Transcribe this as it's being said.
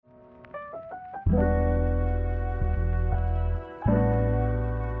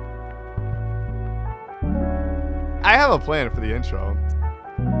have a plan for the intro.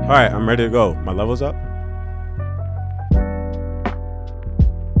 All right, I'm ready to go. My level's up.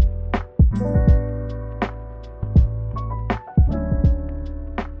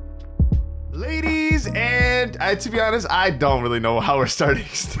 Ladies and to be honest, I don't really know how we're starting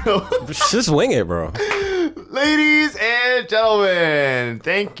still. Just wing it, bro. Ladies and gentlemen,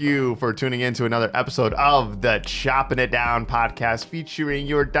 thank you for tuning in to another episode of the Chopping It Down podcast featuring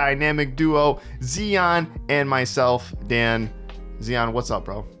your dynamic duo, Zion and myself, Dan. Zion, what's up,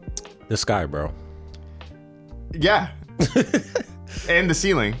 bro? The sky, bro. Yeah. And the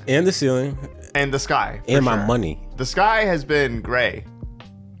ceiling. And the ceiling. And the sky. And my sure. money. The sky has been gray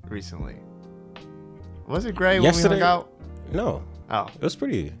recently. Was it gray Yesterday? when we hung out? No. Oh. It was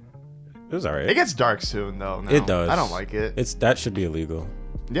pretty. It was all right. It gets dark soon, though. Now. It does. I don't like it. That should be illegal.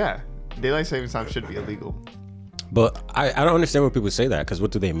 Yeah. Daylight savings time should be illegal. But I don't understand when people say that, because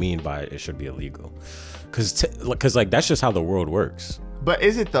what do they mean by it should be illegal? Because like that's just how the world works. But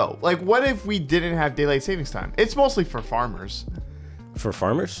is it though? Like, what if we didn't have daylight savings time? It's mostly for farmers. For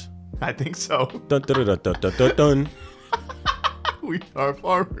farmers? I think so. Dun, dun, dun, dun, dun, dun, dun. We are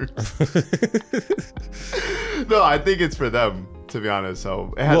farmers. No, I think it's for them, to be honest.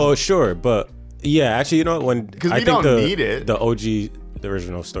 So it has, Well, sure, but yeah, actually, you know what? because I we think don't need it. The OG, the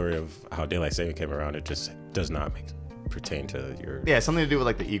original story of how daylight saving came around, it just does not pertain to your. Yeah, something to do with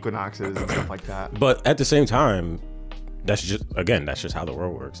like the equinoxes and stuff like that. But at the same time, that's just how the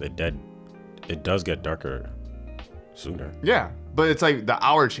world works. It does get darker sooner. Yeah, but it's like the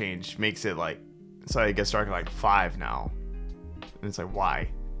hour change makes it like, so it gets dark at like 5 now. And it's like, why?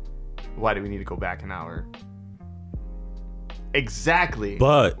 Why do we need to go back an hour? Exactly.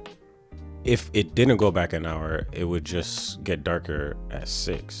 But if it didn't go back an hour, it would just get darker at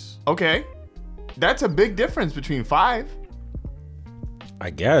 6. Okay. That's a big difference between 5. I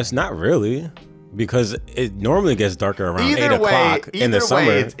guess not really, because it normally gets darker around 8 o'clock in the summer.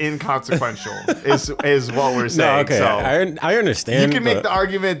 Either way, it's inconsequential. is what we're saying. No, okay, So I understand. you can make the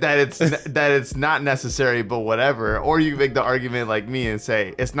argument that it's not necessary, but whatever, or you can make the argument like me and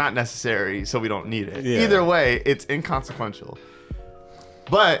say it's not necessary, so we don't need it. Yeah. Either way, it's inconsequential.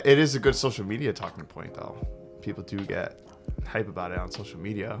 But it is a good social media talking point, though. People do get hype about it on social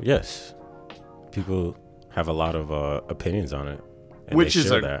media. Yes, people have a lot of opinions on it, and Which they is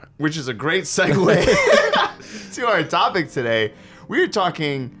share a great segue to our topic today. We're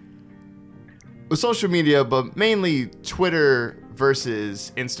talking social media, but mainly Twitter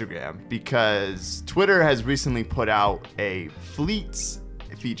versus Instagram, because Twitter has recently put out a Fleets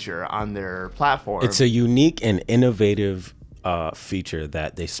feature on their platform. It's a unique and innovative feature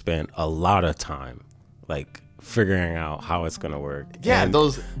that they spent a lot of time like figuring out how it's gonna work. Yeah, and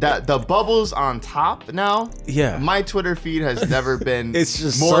the bubbles on top now. Yeah, my Twitter feed has never been it's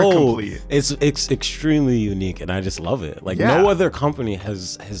just more so complete. It's extremely unique, and I just love it. Like Yeah. no other company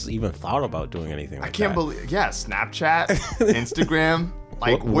has even thought about doing anything like that. I can't believe. Yeah, Snapchat, Instagram.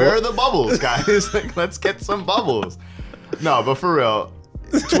 Like, What- where are the bubbles, guys? Like, let's get some bubbles. No, but for real,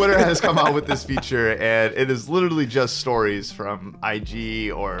 Twitter has come out with this feature, and it is literally just stories from IG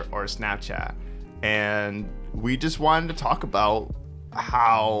or Snapchat. And we just wanted to talk about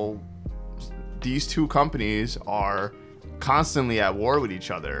how these two companies are constantly at war with each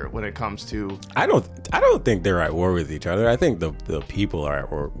other when it comes to. I don't think they're at war with each other. I think the people are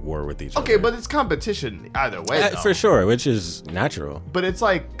at war with each other. Okay, but it's competition either way, though. for sure, which is natural. But it's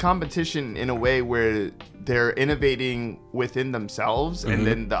like competition in a way where they're innovating within themselves, and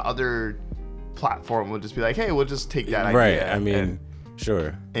then the other platform will just be like, hey, we'll just take that idea. Right. I mean,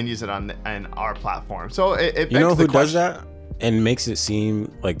 sure. And use it on our platform. So it begs You know the who does question. that and makes it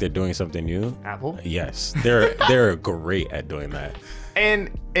seem like they're doing something new? Apple. Yes, they're great at doing that.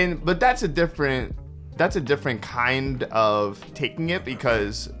 But that's a different kind of taking it,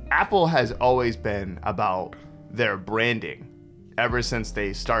 because Apple has always been about their branding ever since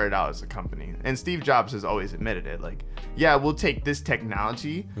they started out as a company. And Steve Jobs has always admitted it. Like, yeah, we'll take this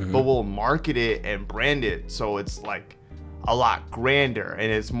technology, but we'll market it and brand it so it's like a lot grander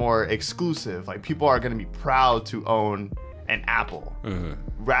and it's more exclusive. Like, people are going to be proud to own an Apple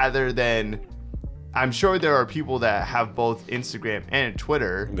rather than, I'm sure there are people that have both Instagram and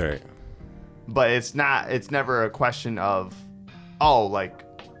Twitter, Right. but it's never a question of, oh, like,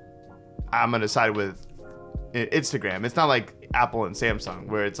 I'm going to side with Instagram. It's not like Apple and Samsung,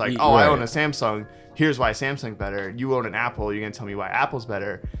 where it's like, oh, Right. I own a Samsung, here's why Samsung's better. You own an Apple, you're going to tell me why Apple's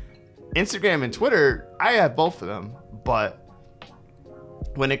better. Instagram and Twitter, I have both of them, but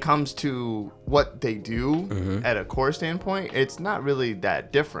when it comes to what they do at a core standpoint, it's not really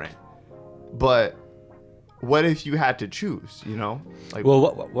that different. But what if you had to choose, you know? Like, Well,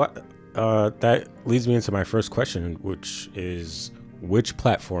 what that leads me into my first question, which is, which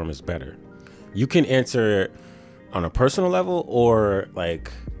platform is better? You can answer it on a personal level, or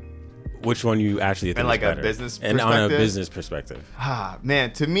like which one you actually think and like is better. A business and perspective. on a business perspective.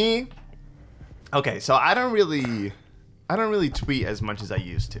 Man, to me, okay, so I don't really tweet as much as I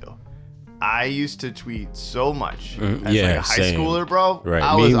used to. I used to tweet so much as like a high same. schooler, bro. Right.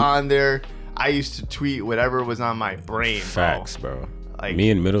 I was on there. I used to tweet whatever was on my brain, Facts, bro. Like, me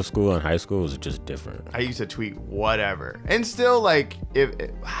in middle school and high school was just different. I used to tweet whatever, and still, like, if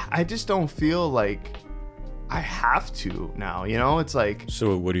I just don't feel like I have to now. You know, it's like.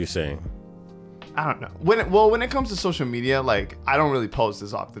 So what are you saying? I don't know. When it comes to social media, like, I don't really post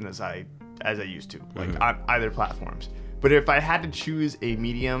as often as I used to, like, on either platforms. But if I had to choose a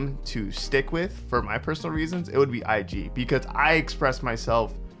medium to stick with for my personal reasons, it would be IG, because I express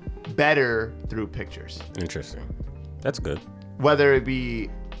myself better through pictures. Interesting. That's good. Whether it be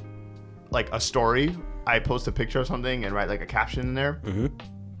like a story, I post a picture of something and write like a caption in there,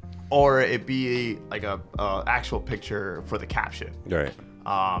 or it be like a actual picture for the caption. Right.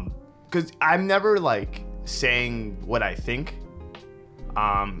 Because I'm never like saying what I think.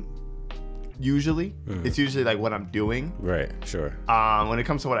 Usually, it's usually like what I'm doing. Right. Sure. When it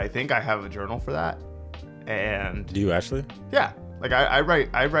comes to what I think, I have a journal for that. And Do you actually? yeah, like I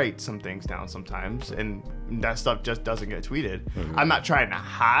write some things down sometimes, and that stuff just doesn't get tweeted. I'm not trying to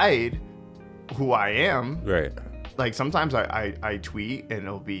hide who I am. Right. Like, sometimes I tweet and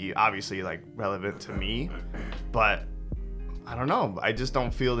it'll be obviously like relevant to me, but I don't know. I just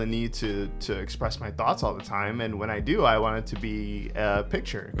don't feel the need to express my thoughts all the time. And when I do, I want it to be a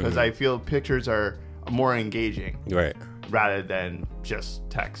picture, because I feel pictures are more engaging Right. rather than just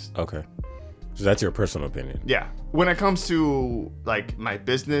text. Okay. So that's your personal opinion. Yeah. When it comes to like my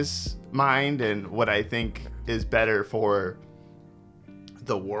business mind and what I think is better for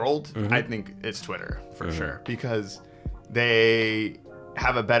the world, I think it's Twitter for sure, because they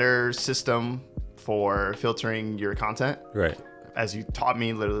have a better system for filtering your content, Right. as you taught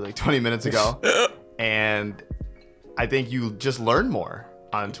me literally like 20 minutes ago. And I think you just learn more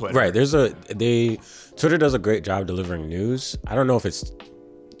on Twitter. Right. Twitter does a great job delivering news. I don't know if it's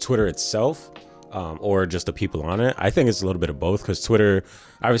Twitter itself, or just the people on it. I think it's a little bit of both, because Twitter,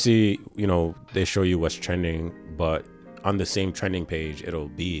 obviously, you know, they show you what's trending, but on the same trending page, it'll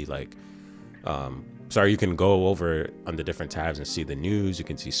be like, you can go over on the different tabs and see the news. You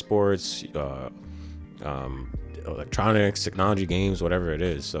can see sports, electronics, technology, games, whatever it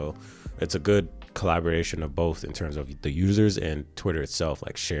is. So it's a good collaboration of both in terms of the users and Twitter itself,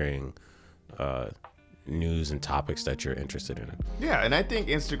 like sharing news and topics that you're interested in. Yeah, and I think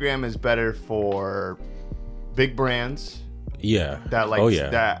Instagram is better for big brands. Yeah. That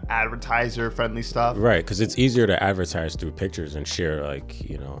that advertiser friendly stuff. Right, because it's easier to advertise through pictures and share, like,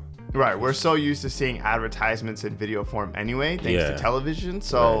 you know. Right, we're so used to seeing advertisements in video form anyway, thanks to television.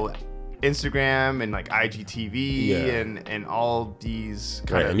 So Instagram and like IGTV and all these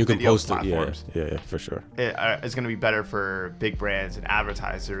kind of and you can video post platforms. Yeah, for sure. It's going to be better for big brands and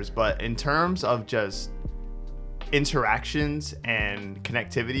advertisers. But in terms of just interactions and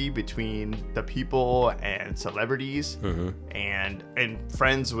connectivity between the people and celebrities and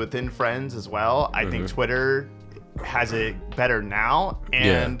friends within friends as well, I think Twitter has it better now.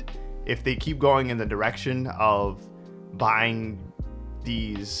 And if they keep going in the direction of buying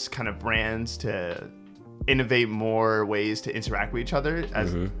these kind of brands to innovate more ways to interact with each other,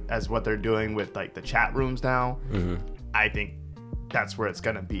 as what they're doing with like the chat rooms now, I think that's where it's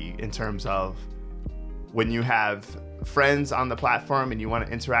gonna be in terms of when you have friends on the platform and you want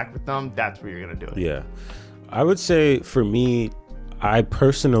to interact with them, that's where you're gonna do it. Yeah, I would say for me, I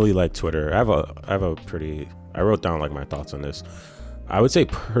personally like Twitter. I wrote down like my thoughts on this. I would say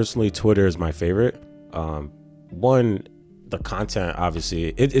personally, Twitter is my favorite. One, the content,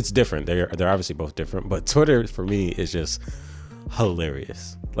 obviously, it's different. They're obviously both different, but Twitter for me is just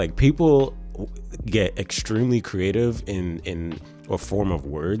hilarious. Like, people get extremely creative in a form of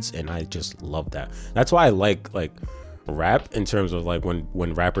words, and I just love that. That's why I like rap in terms of like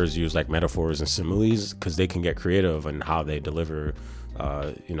when rappers use like metaphors and similes, because they can get creative in how they deliver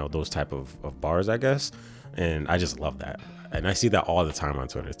those type of bars, I guess. And I just love that, and I see that all the time on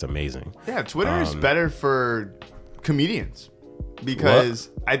Twitter. It's amazing. Yeah, Twitter is better for comedians, because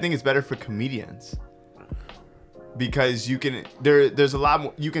I think it's better for comedians because you can there's a lot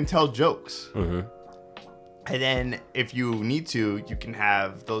more, you can tell jokes, and then if you need to, you can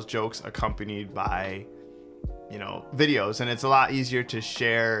have those jokes accompanied by videos, and it's a lot easier to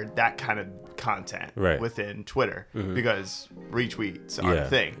share that kind of content within Twitter because retweets are a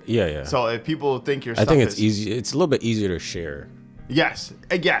thing. Yeah. So if people think your stuff I think it's easy. It's a little bit easier to share Yes,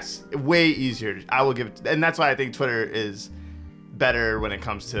 yes, way easier. I will give it, and that's why I think Twitter is better when it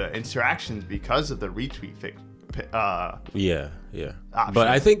comes to interactions because of the retweet yeah. option. But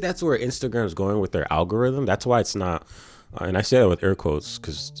I think that's where Instagram's going with their algorithm. That's why it's not, and I say that with air quotes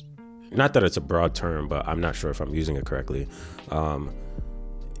because not that it's a broad term, but I'm not sure if I'm using it correctly.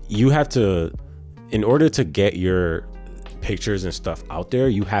 You have to, in order to get your pictures and stuff out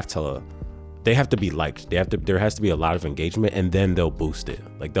there, they have to be liked. There has to be a lot of engagement, and then they'll boost it.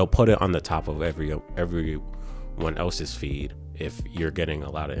 Like they'll put it on the top of everyone else's feed if you're getting a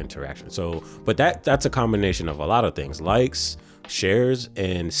lot of interaction. So, but that's a combination of a lot of things: likes, shares,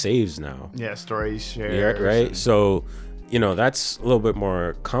 and saves now. Yeah, stories, shares. Yeah, right. So, that's a little bit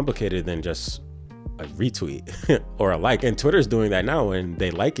more complicated than just a retweet or a like. And Twitter's doing that now. When they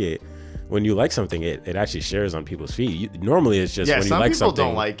like it, when you like something, it actually shares on people's feed. Normally, it's just when you like something. Some people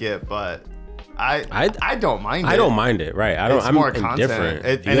don't like it, but I don't mind it. I don't mind it, right? I'm more indifferent.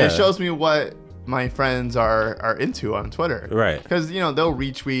 And it shows me what my friends are into on Twitter. Right. Because, they'll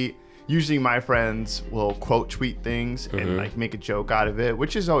retweet. Usually my friends will quote tweet things and like make a joke out of it,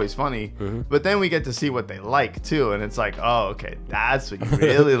 which is always funny. But then we get to see what they like too. And it's like, oh, okay, that's what you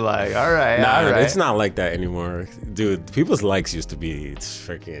really like. All right. Nah, all right. It's not like that anymore. Dude, people's likes used to be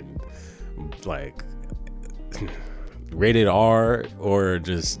freaking like rated R or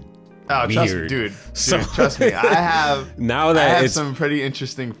just Oh, weird. Trust me. I have it's some pretty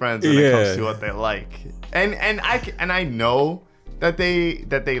interesting friends when it comes to what they like, and I know that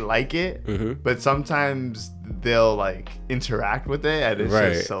they like it, but sometimes they'll like interact with it, and it's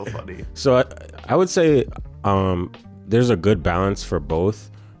just so funny. So I would say there's a good balance for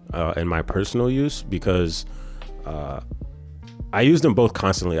both in my personal use because I use them both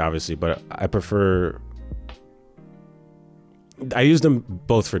constantly, obviously, but I use them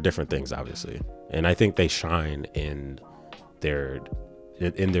both for different things, obviously, and I think they shine in their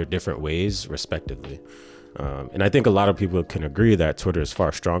different ways, respectively. And I think a lot of people can agree that Twitter is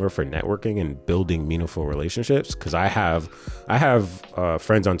far stronger for networking and building meaningful relationships. Because I have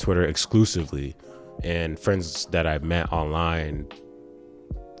friends on Twitter exclusively, and friends that I've met online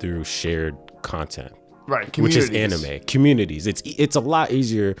through shared content. Right, which is anime communities. It's a lot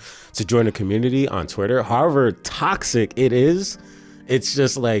easier to join a community on Twitter. However toxic it is, it's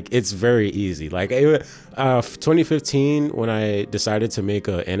just like it's very easy. Like 2015, when I decided to make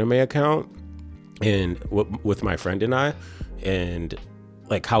an anime account and with my friend and I, and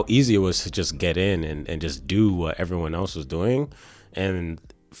like how easy it was to just get in and just do what everyone else was doing, and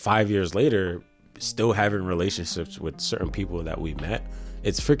 5 years later, still having relationships with certain people that we met.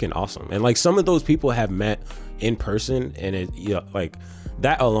 It's freaking awesome. And like some of those people have met in person, and like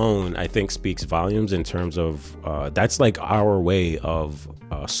that alone I think speaks volumes in terms of that's like our way of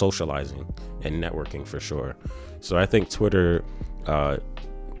socializing and networking for sure. So I think Twitter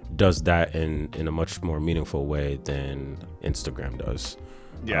does that in a much more meaningful way than Instagram does.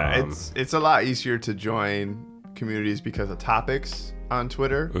 Yeah, it's a lot easier to join communities because of topics on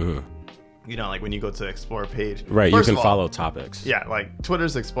Twitter. Like when you go to the Explore page. Right, you can follow topics. Yeah, like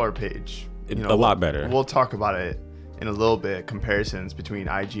Twitter's Explore page. A lot better. We'll talk about it in a little bit, comparisons between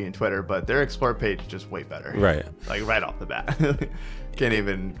IG and Twitter, but their Explore page is just way better. Right. Like right off the bat. Can't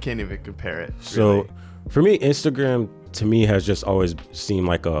even compare it. So really. For me, Instagram to me has just always seemed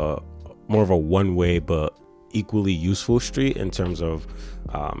like a more of a one-way but equally useful street in terms of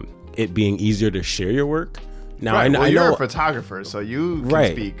it being easier to share your work. Now, right. I you're know a photographer, so you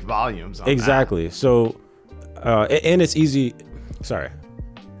can speak volumes on exactly. that. So, and it's easy. Sorry,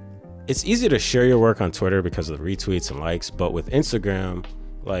 it's easy to share your work on Twitter because of the retweets and likes. But with Instagram,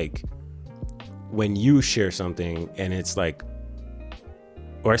 like when you share something and it's like,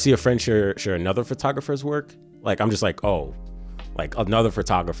 or I see a friend share another photographer's work, like I'm just like, oh, like another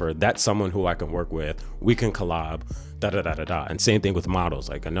photographer, that's someone who I can work with. We can collab. And same thing with models.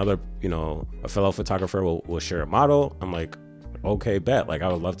 Like another, a fellow photographer will share a model. I'm like, okay, bet. Like I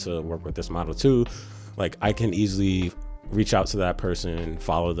would love to work with this model too. Like I can easily reach out to that person,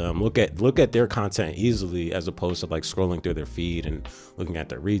 follow them, look at their content easily, as opposed to like scrolling through their feed and looking at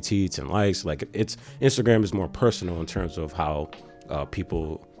their retweets and likes. Like Instagram is more personal in terms of how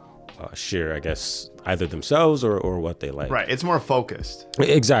people share, I guess, either themselves or what they like. Right. It's more focused.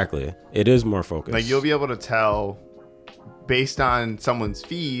 Exactly. It is more focused. Like you'll be able to tell based on someone's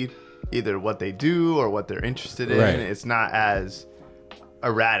feed either what they do or what they're interested in. Right. It's not as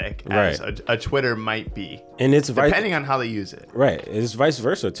erratic as a Twitter might be, and it's depending on how they use it. Right. It's vice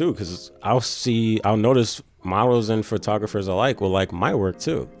versa too, because I'll notice models and photographers alike will like my work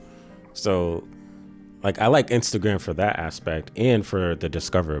too. So like I like Instagram for that aspect and for the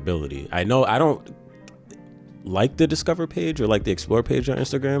discoverability. I know like the discover page or like the explore page on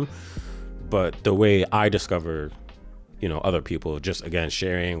Instagram, but the way I discover, other people, just again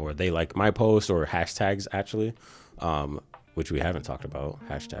sharing, or they like my post, or hashtags actually, which we haven't talked about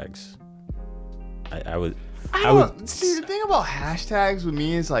hashtags. I would see, the thing about hashtags with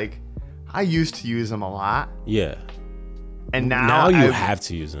me is like, I used to use them a lot. Yeah. And now you have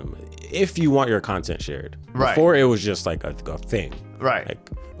to use them if you want your content shared. Right. Before it was just like a thing. Right. Like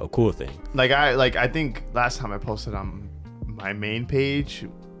a cool thing. I think last time I posted on my main page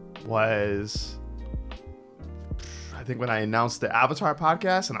was, I think when I announced the Avatar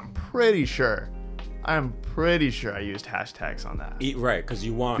podcast, and I'm pretty sure I used hashtags on that. Right, because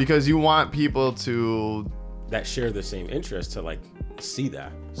you want people to that share the same interest to like see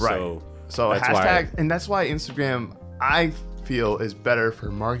that. Right. So that's hashtag, and that's why Instagram, I feel, is better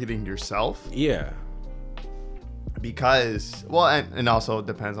for marketing yourself. Yeah. Because, well, and also it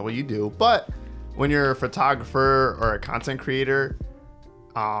depends on what you do, but when you're a photographer or a content creator,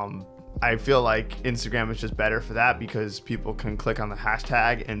 I feel like Instagram is just better for that, because people can click on the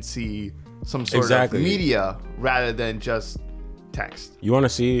hashtag and see some sort of media rather than just text. You want to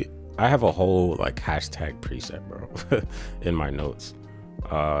see? I have a whole like hashtag preset, bro, in my notes.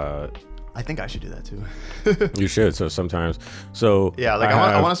 I think I should do that too. You should. Yeah, like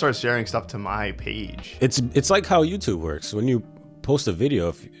I want to start sharing stuff to my page. It's like how YouTube works. When you post a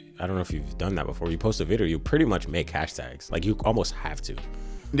video, I don't know if you've done that before. You post a video, you pretty much make hashtags. Like you almost have to.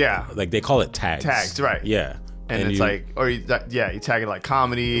 Yeah. Like they call it tags. Tags, right? Yeah. And it's you tag it like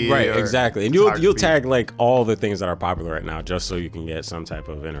comedy. Right, exactly. And you'll tag like all the things that are popular right now, just so you can get some type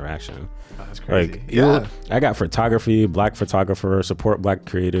of interaction. Oh, that's crazy. Like, I got photography, black photographer, support black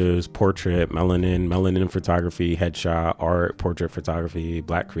creatives, portrait, melanin photography, headshot, art, portrait photography,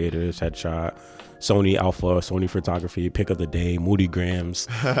 black creators, headshot, Sony Alpha, Sony photography, pick of the day, Moody Grams.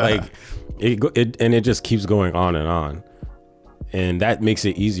 Like it just keeps going on and on. And that makes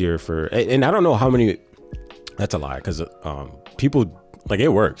it easier and I don't know how many. That's a lie, because people like it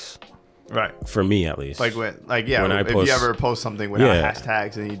works, right? For me, at least. If you ever post something without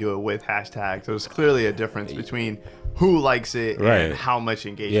hashtags and you do it with hashtags, there's clearly a difference between who likes it and how much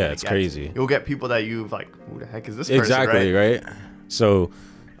engagement. Yeah, it's crazy. You'll get people that you've like, who the heck is this person? Exactly, right? So,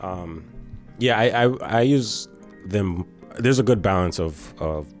 I use them. There's a good balance of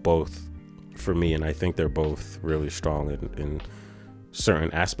both for me, and I think they're both really strong in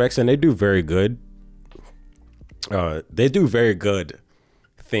certain aspects, and they do very good. They do very good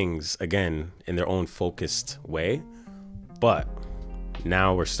things, again, in their own focused way, but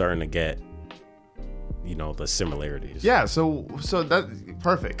now we're starting to get, the similarities. Yeah, so that's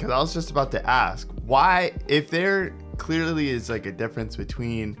perfect, because I was just about to ask, why, if there clearly is like a difference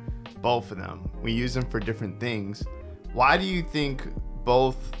between both of them, we use them for different things, why do you think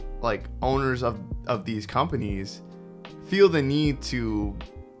both like owners of these companies feel the need to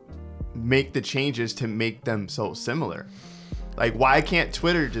make the changes to make them so similar? Like, why can't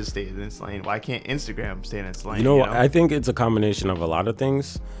Twitter just stay in its lane? Why can't Instagram stay in its lane? I think it's a combination of a lot of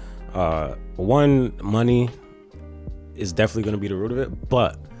things. One, money is definitely going to be the root of it,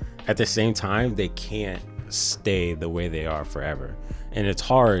 but at the same time, they can't stay the way they are forever. And it's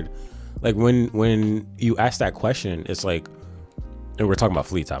hard. Like when you ask that question, it's like, and we're talking about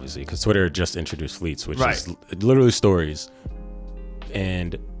fleets, obviously, because Twitter just introduced fleets, which is literally stories.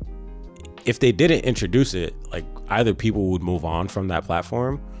 And if they didn't introduce it, like either people would move on from that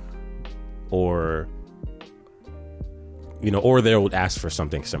platform, or they would ask for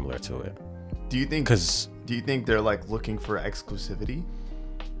something similar to it. Do you think they're like looking for exclusivity?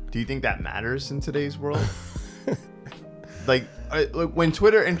 Do you think that matters in today's world? like when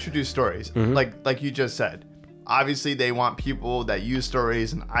Twitter introduced stories, mm-hmm. like you just said, obviously they want people that use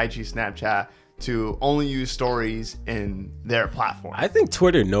stories and IG, Snapchat to only use stories in their platform. I think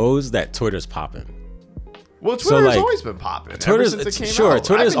Twitter knows that Twitter's popping. Well, Twitter's always been popping. Twitter's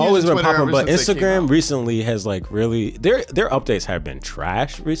always been popping, but Instagram recently has like really their updates have been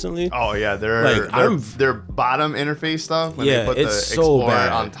trash recently. Oh yeah, their bottom interface stuff when they put the Explorer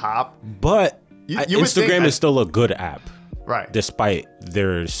on top. But Instagram is still a good app. Right. Despite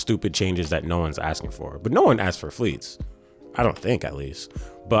their stupid changes that no one's asking for. But no one asked for fleets. I don't think, at least.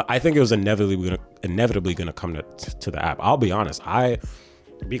 But I think it was inevitably gonna come to the app. I'll be honest.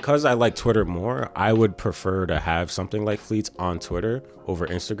 Because I like Twitter more, I would prefer to have something like fleets on Twitter over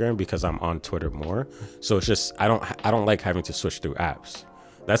Instagram, because I'm on Twitter more. So it's just I don't like having to switch through apps.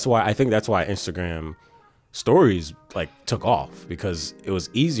 That's why Instagram stories like took off, because it was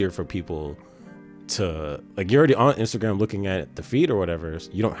easier for people to like, you're already on Instagram looking at the feed or whatever.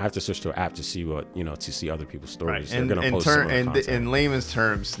 You don't have to switch to an app to see what, to see other people's stories. Right. They're gonna post similar content. In layman's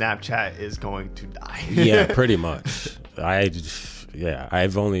terms, Snapchat is going to die. Yeah, pretty much.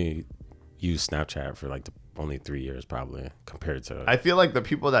 I've only used Snapchat for like only 3 years probably, compared to. I feel like the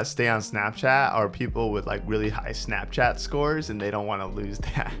people that stay on Snapchat are people with like really high Snapchat scores, and they don't want to lose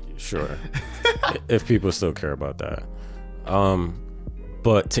that. Sure. If people still care about that.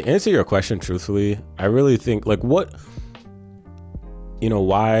 But to answer your question truthfully, I really think like why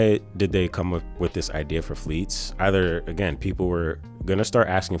did they come up with this idea for fleets? Either, again, people were gonna start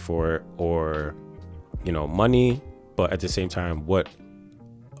asking for it, or money, but at the same time, what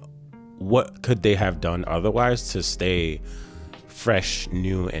could they have done otherwise to stay fresh,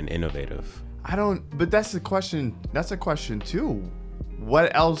 new, and innovative? But that's the question. That's a question too.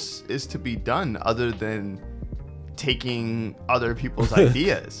 What else is to be done other than taking other people's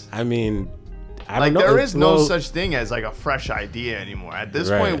ideas? I mean, I like, don't know. There is no such thing as like a fresh idea anymore. At this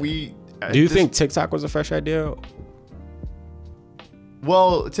point, do you think TikTok was a fresh idea?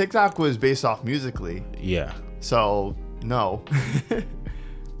 Well, TikTok was based off Musical.ly. Yeah. So no.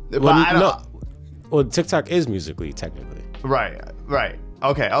 Well, TikTok is Musical.ly technically. Right.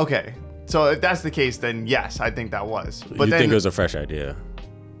 Okay. So if that's the case, then yes, I think that was. But you think it was a fresh idea?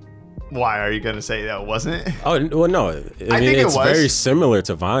 Why are you gonna say that wasn't? Oh well, no. I mean, it's very similar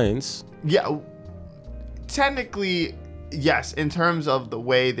to Vines. Yeah, technically, yes, in terms of the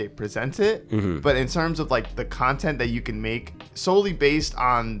way they present it, but in terms of like the content that you can make solely based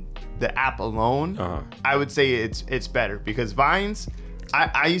on the app alone, I would say it's better, because Vines,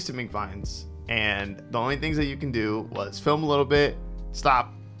 I used to make Vines, and the only things that you can do was film a little bit,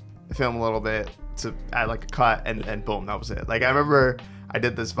 stop, film a little bit to add like a cut, and boom, that was it. Like, I remember I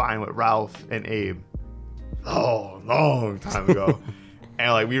did this Vine with Ralph and Abe, long time ago.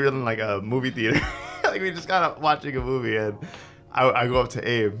 And like, we were in like a movie theater. Like, we just got up watching a movie, and I go up to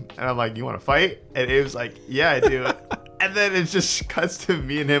Abe and I'm like, "You want to fight?" And Abe's like, "Yeah, I do." And then it just cuts to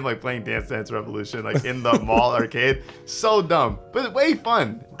me and him like playing Dance Dance Revolution like in the mall arcade. So dumb, but way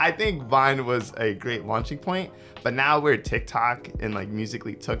fun. I think Vine was a great launching point, but now where TikTok and like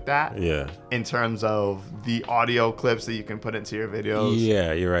Musical.ly took that, in terms of the audio clips that you can put into your videos.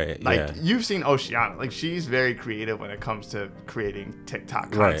 Yeah, you're right. Like, you've seen Oceana, like, she's very creative when it comes to creating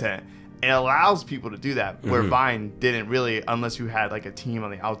TikTok content. It allows people to do that, where Vine didn't really, unless you had like a team on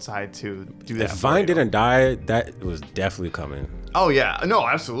the outside to do that. If Vine didn't die, that was definitely coming. Oh yeah, no,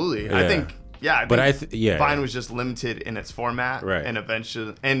 absolutely. Yeah. I think Vine was just limited in its format, and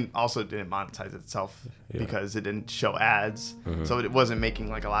eventually, and also didn't monetize itself because it didn't show ads, so it wasn't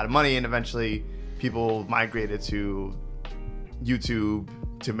making like a lot of money. And eventually, people migrated to YouTube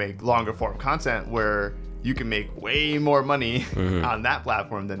to make longer form content, where you can make way more money on that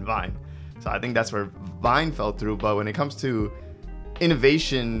platform than Vine. So I think that's where Vine fell through. But when it comes to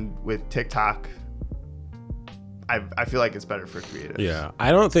innovation with TikTok, I feel like it's better for creatives. Yeah, I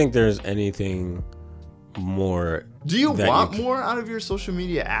don't think there's anything more. Do you want more out of your social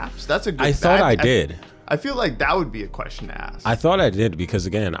media apps? That's a good. I thought I did. I feel like that would be a question to ask. I thought I did, because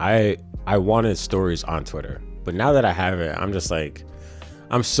again, I wanted stories on Twitter, but now that I have it, I'm just like,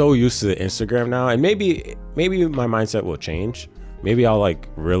 I'm so used to the Instagram now, and maybe my mindset will change. Maybe I'll like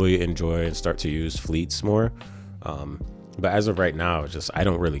really enjoy and start to use fleets more. But as of right now, I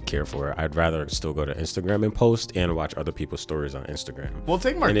don't really care for it. I'd rather still go to Instagram and post and watch other people's stories on Instagram. Well,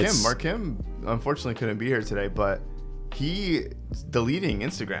 take Mark Kim. Mark Kim unfortunately couldn't be here today, but he's deleting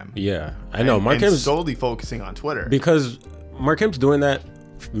Instagram. Yeah, I know. Mark Kim's solely focusing on Twitter. Because Mark Kim's doing that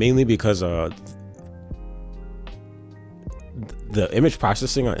mainly because the image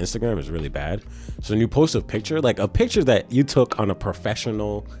processing on Instagram is really bad. So when you post a picture that you took on a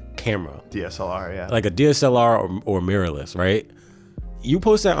professional camera, DSLR, yeah, like a DSLR or mirrorless, right? You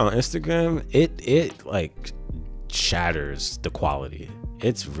post that on Instagram, it like shatters the quality.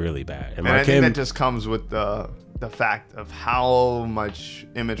 It's really bad. And I think that just comes with the fact of how much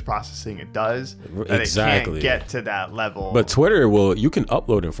image processing it does. That it can't get to that level. But Twitter you can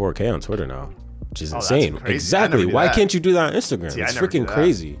upload in 4K on Twitter now, which is insane. Exactly. Why can't you do that on Instagram? It's freaking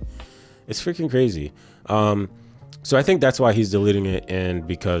crazy. It's freaking crazy. So I think that's why he's deleting it, and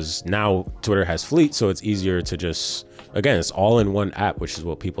because now Twitter has Fleet, so it's easier to just, again, it's all in one app, which is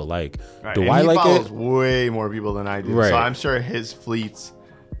what people like. Right. Do I like it? He follows way more people than I do. Right. So I'm sure his Fleets,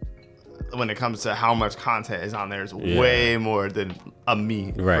 when it comes to how much content is on there, is way more than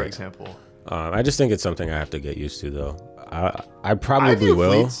me, for example. I just think it's something I have to get used to, though. I probably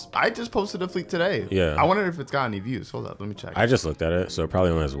will. Fleets. I just posted a Fleet today. Yeah. I wonder if it's got any views. Hold up, let me check. I just looked at it, so it probably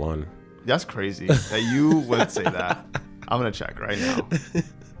only has one. That's crazy that you would say that. I'm gonna check right now.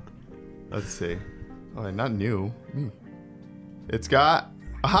 Let's see. Oh, not new. Me. It's got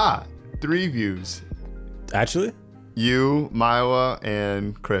 3 views. Actually? You, Maiwa,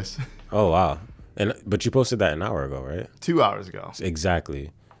 and Chris. Oh wow. But you posted that an hour ago, right? 2 hours ago.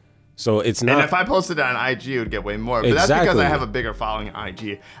 Exactly. So it's not. And if I posted it on IG, it would get way more. But that's because I have a bigger following on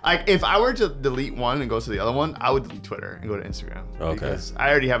IG. Like, if I were to delete one and go to the other one, I would delete Twitter and go to Instagram. Okay. Because I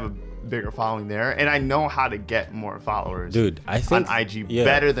already have a bigger following there, and I know how to get more followers. Dude, I think on IG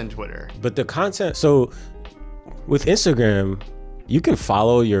better than Twitter. But the content. So with Instagram, you can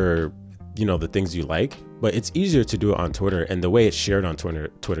follow your, the things you like, but it's easier to do it on Twitter, and the way it's shared on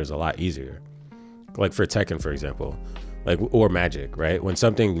Twitter is a lot easier. Like for Tekken, for example. Or Magic, right? When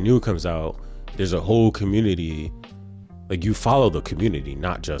something new comes out, there's a whole community. Like, you follow the community,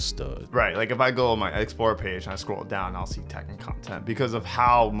 not just the... Right. Like, if I go on my Explore page and I scroll down, I'll see Tekken content because of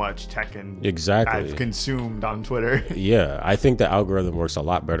how much Tekken I've consumed on Twitter. Yeah. I think the algorithm works a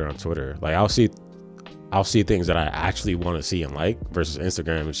lot better on Twitter. Like, I'll see things that I actually want to see and like, versus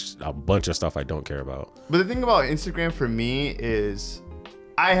Instagram. It's just a bunch of stuff I don't care about. But the thing about Instagram for me is...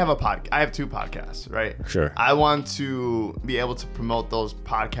 I have 2 podcasts, right? Sure. I want to be able to promote those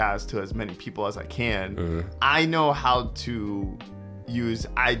podcasts to as many people as I can. Mm-hmm. I know how to use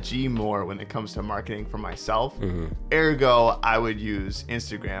IG more when it comes to marketing for myself. Mm-hmm. Ergo, I would use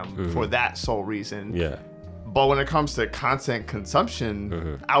Instagram for that sole reason. Yeah. But when it comes to content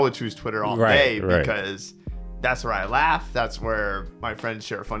consumption, I would choose Twitter all day because that's where I laugh. That's where my friends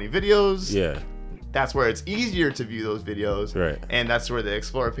share funny videos. Yeah. That's where it's easier to view those videos. Right. And that's where the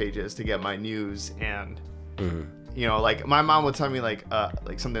Explore page is to get my news. And, like my mom would tell me like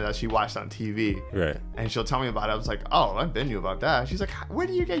something that she watched on TV. Right. And she'll tell me about it. I was like, oh, I've been knew about that. She's like, where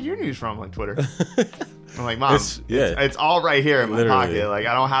do you get your news from? Like Twitter. I'm like, Mom, it's all right here in my pocket. Like,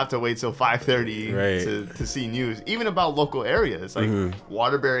 I don't have to wait till 5:30 to see news, even about local areas. Like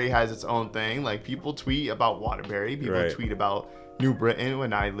Waterbury has its own thing. Like, people tweet about Waterbury. People tweet about New Britain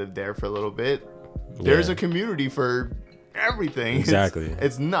when I lived there for a little bit. There's a community for everything. Exactly.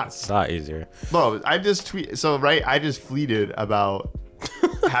 It's nuts. It's a lot easier. Bro, I just I just fleeted about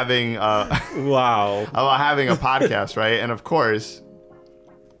having about having a podcast, right? And of course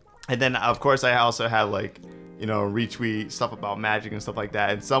I also have retweet stuff about Magic and stuff like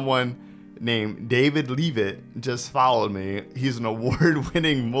that. And someone named David Leavitt just followed me. He's an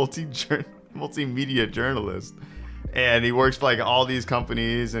award-winning multimedia journalist. And he works for like all these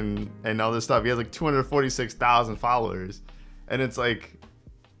companies and other stuff. He has like 246,000 followers. And it's like,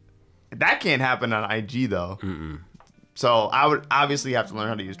 that can't happen on IG though. Mm-mm. So I would obviously have to learn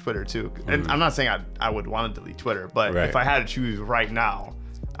how to use Twitter too. And I'm not saying I would want to delete Twitter, but if I had to choose right now,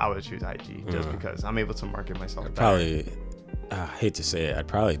 I would choose IG just because I'm able to market myself better. Probably, I hate to say it, I'd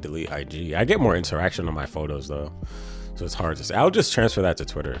probably delete IG. I get more interaction on my photos though. So it's hard to say. I'll just transfer that to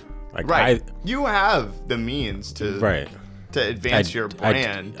Twitter. Like, you have the means to advance your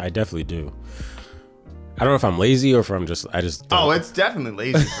brand. I definitely do. I don't know if I'm lazy or if I just don't. Oh, it's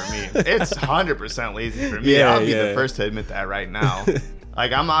definitely lazy for me. It's 100% lazy for me. I'll be the first to admit that right now.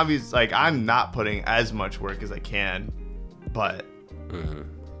 Like, I'm not putting as much work as I can, but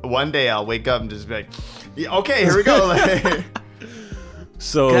one day I'll wake up and just be like, okay, here we go.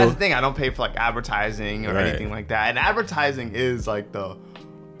 So that's the thing. I don't pay for like advertising or anything like that. And advertising is like the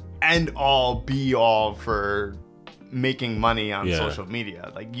end all be all for making money on social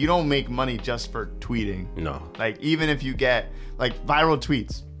media. Like, you don't make money just for tweeting. No. Like, even if you get like viral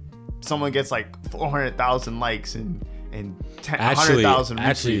tweets, someone gets like 400,000 likes and 100,000 retweets.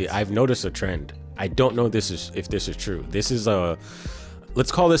 Actually, I've noticed a trend. I don't know if this is true. This is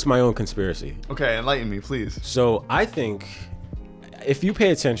let's call this my own conspiracy. Okay, enlighten me, please. So I think if you pay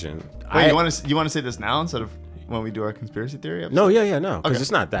attention, you want to say this now instead of when we do our conspiracy theory episode? No, no, because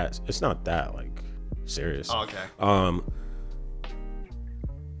it's not that like serious. Oh, okay.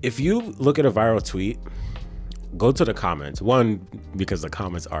 If you look at a viral tweet, go to the comments. One, because the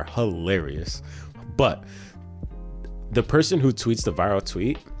comments are hilarious, but the person who tweets the viral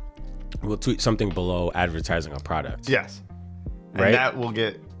tweet will tweet something below advertising a product. Yes. And right? that will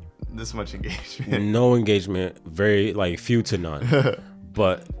get this much engagement. No engagement, very like few to none.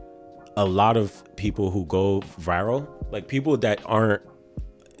 But a lot of people who go viral, like people that aren't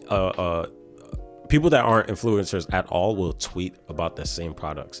influencers at all, will tweet about the same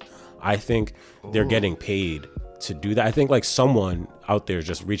products. I think they're getting paid to do that. I think like someone out there is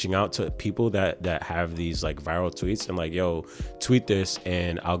just reaching out to people that have these like viral tweets and like, yo, tweet this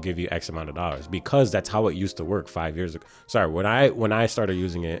and I'll give you X amount of dollars, because that's how it used to work 5 years ago. Sorry, when I started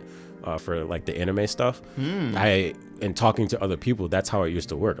using it for like the anime stuff. And talking to other people, that's how it used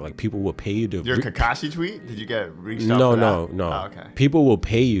to work. Like people will pay you to Your Kakashi tweet? Did you get reached out for that? No. Oh, okay. People will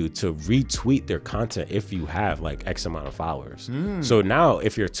pay you to retweet their content if you have like X amount of followers. So now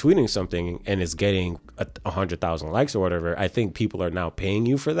if you're tweeting something and it's getting 100,000 likes or whatever, I think people are now paying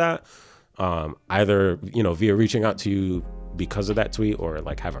you for that. Either, via reaching out to you because of that tweet or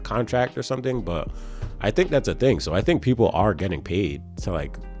like have a contract or something. But I think that's a thing. So I think people are getting paid to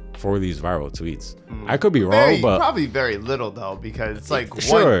like for these viral tweets. I could be wrong, but probably very little though, because it's like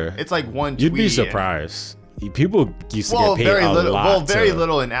one tweet. You'd be surprised. People used to get paid very a little. lot. Well, very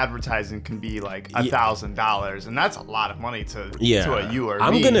little in advertising can be like $1,000, and that's a lot of money to a you or me.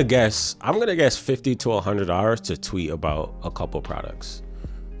 I'm gonna guess $50 to $100 to tweet about a couple products.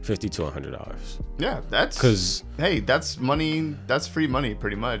 $50 to $100. Yeah, that's money. That's free money,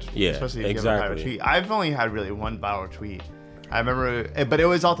 pretty much. Yeah, especially if you have a viral tweet. I've only had really one viral tweet. I remember, but it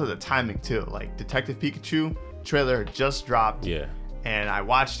was also the timing too. Like Detective Pikachu trailer had just dropped. Yeah. And I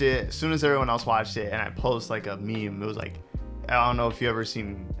watched it as soon as everyone else watched it, and I posted like a meme. It was like, I don't know if you ever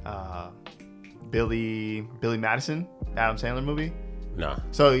seen Billy Madison, Adam Sandler movie. No.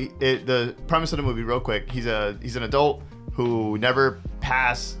 So the premise of the movie, real quick, he's an adult who never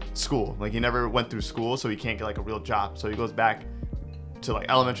passed school. Like he never went through school, so he can't get like a real job. So he goes back to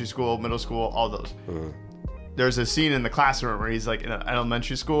like elementary school, middle school, all those. There's a scene in the classroom where he's like in an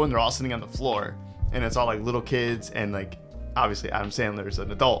elementary school and they're all sitting on the floor, and it's all like little kids, and like obviously Adam Sandler is an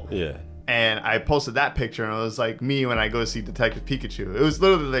adult. Yeah. And I posted that picture, and it was like me when I go see Detective Pikachu. It was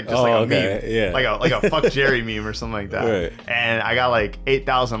literally like just a meme, yeah, like a fuck Jerry meme or something like that. Right. And I got like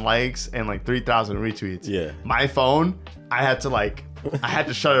 8,000 likes and like 3,000 retweets. Yeah. My phone, I had to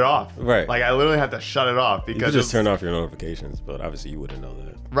shut it off. Right. Like I literally had to shut it off because you could just turn off your notifications, but obviously you wouldn't know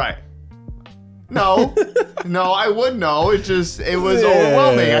that. Right. No, I would know. It was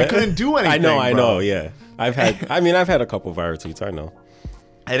overwhelming. I couldn't do anything. I know. Yeah, I've had a couple viral tweets. I know.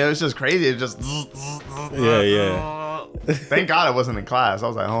 And it was just crazy. It just yeah. Thank God I wasn't in class. I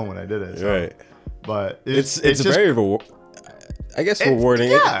was at home when I did it. So. Right. But it's very rewarding.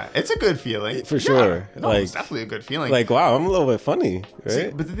 Yeah, it's a good feeling for sure. No, like it's definitely a good feeling. Like wow, I'm a little bit funny, right? See,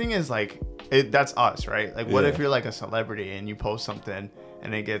 but the thing is, like, that's us, right? Like, what if you're like a celebrity and you post something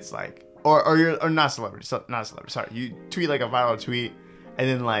and it gets like. Or you're not celebrity, sorry. You tweet like a viral tweet, and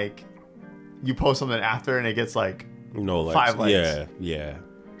then like you post something after, and it gets like 5 likes. Yeah.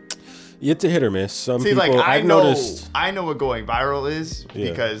 You have to hit or miss. Some See, people like I've noticed. I know what going viral is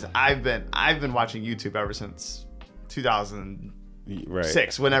because I've been watching YouTube ever since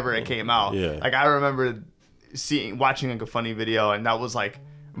 2006, whenever it came out. Yeah. Like I remember watching like a funny video, and that was like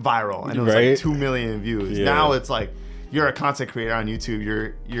viral, and it was like 2 million views. Yeah. Now it's like. You're a content creator on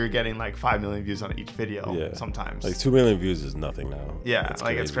YouTube. You're getting like 5 million views on each video sometimes. Like 2 million views is nothing now. Yeah,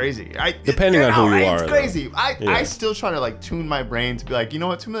 it's crazy. Depending on who you are. It's crazy. I still try to like tune my brain to be like, you know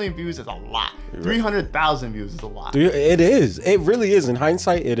what, 2 million views is a lot. 300,000 views is a lot. It is. It really is. In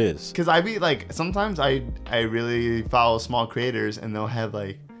hindsight, it is. Because I be like, sometimes I really follow small creators and they'll have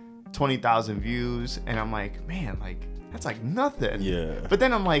like 20,000 views, and I'm like, man, like that's like nothing. Yeah. But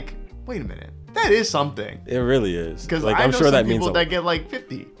then I'm like, wait a minute. That is something. It really is. Because like, I'm sure that means people that get like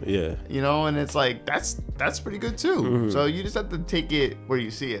 50. Yeah. You know, and it's like that's pretty good too. So you just have to take it where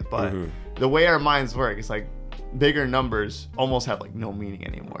you see it. But the way our minds work, it's like bigger numbers almost have like no meaning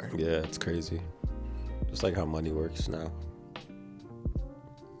anymore. Yeah, it's crazy. Just like how money works now.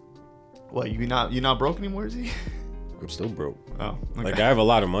 Well, you not broke anymore, is he? I'm still broke. Oh, okay. Like I have a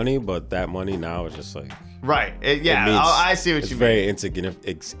lot of money, but that money now is just like. Right. I see what you mean. It's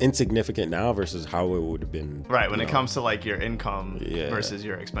very insignificant now versus how it would have been. Right. When it comes to like your income versus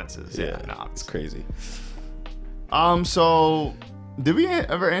your expenses. Yeah. No, it's crazy. So did we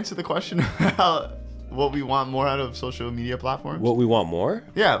ever answer the question about what we want more out of social media platforms? What we want more?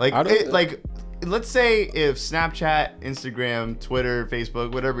 Yeah. Let's say if Snapchat, Instagram, Twitter,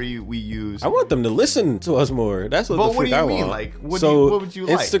 Facebook, whatever we use. I want them to listen to us more. That's what the freak I want. Like, what would you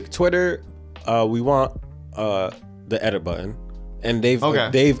like? Twitter, we want the edit button, and they've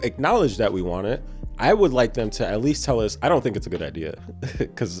acknowledged that we want it. I would like them to at least tell us. I don't think it's a good idea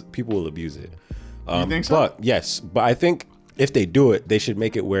because people will abuse it. You think so? But I think if they do it, they should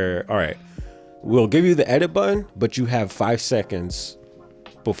make it where, all right, we'll give you the edit button, but you have 5 seconds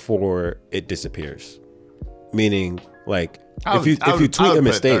before it disappears. Meaning, like, if you tweet a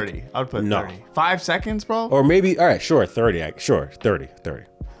mistake, 30. I would put 30. 5 seconds, bro. Or maybe, all right, sure, 30. Sure, 30.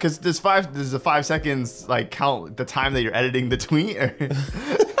 Because does the 5 seconds like count the time that you're editing the tweet? Or?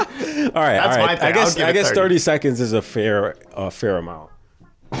 all right. I guess 30 seconds is a fair amount.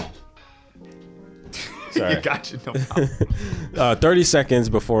 Sorry. You got you. No problem. 30 seconds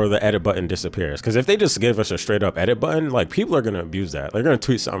before the edit button disappears. Because if they just give us a straight up edit button, like people are gonna abuse that. They're gonna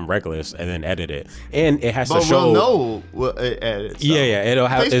tweet something reckless and then edit it, and it has to show. We'll know what it edits. Yeah, yeah. It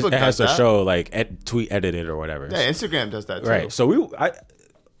has to that. show like tweet edited or whatever. Yeah, Instagram does that too. Right. So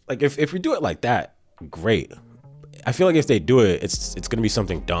if we do it like that, great. I feel like if they do it, it's gonna be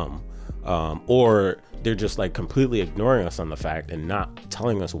something dumb, or they're just like completely ignoring us on the fact and not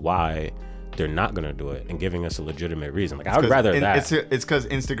telling us why they're not gonna do it and giving us a legitimate reason. Like I would rather that. It's because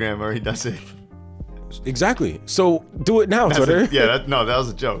Instagram already does it. Exactly. So do it now, Twitter. That was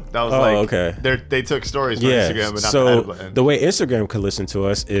a joke. That was okay. They took stories from Instagram, but not the edit button. The way Instagram could listen to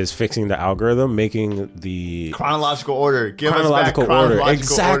us is fixing the algorithm, making the chronological order. Give us back chronological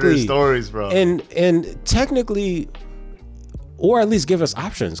exactly order stories, bro. And technically, or at least give us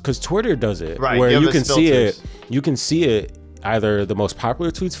options, because Twitter does it where you can see it. You can see it either the most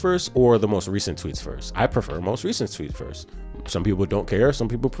popular tweets first or the most recent tweets first. I prefer most recent tweets first. Some people don't care. Some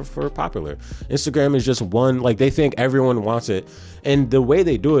people prefer popular. Instagram is just one, like they think everyone wants it. And the way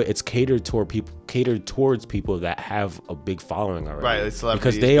they do it, it's catered towards people that have a big following already. Right, like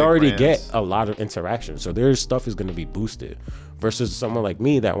celebrities, because they already brands. get a lot of interaction. So their stuff is going to be boosted versus someone like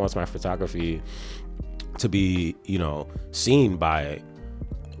me that wants my photography to be, seen by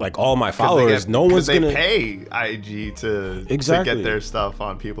like all my followers. No one's going to pay IG to get their stuff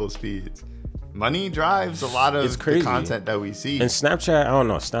on people's feeds. Money drives a lot of the content that we see. And Snapchat, I don't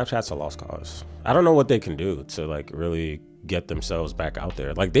know. Snapchat's a lost cause. I don't know what they can do to like really get themselves back out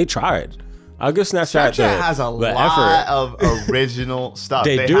there. Like they tried. I'll give Snapchat has a lot of original stuff.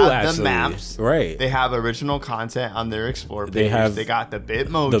 They do have actually. The maps, right? They have original content on their Explore page. They got the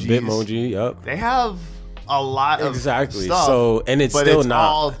Bitmojis. The Bitmoji, yep. They have a lot of stuff. So, and it's still not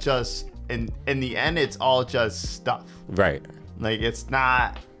all just in the end. It's all just stuff, right? Like it's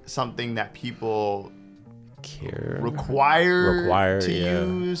not something that people require to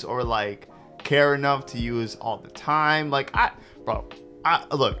use or like care enough to use all the time. Like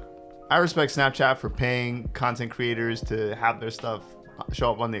look, I respect Snapchat for paying content creators to have their stuff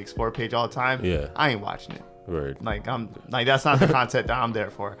show up on the Explore page all the time. Yeah, I ain't watching it. Right. Like that's not the content that I'm there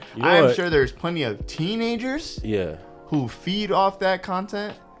for. I'm sure there's plenty of teenagers who feed off that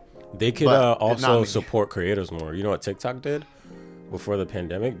content. They could also support creators more. You know what TikTok did before the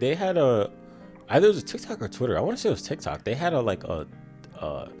pandemic? They had either it was TikTok or Twitter. I want to say it was TikTok. They had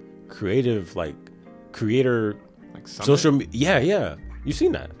a creative creator social media. Yeah. You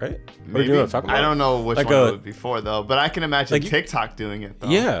seen that, right? Maybe. You know what I'm talking about? I don't know which one it was before though, but I can imagine TikTok doing it though.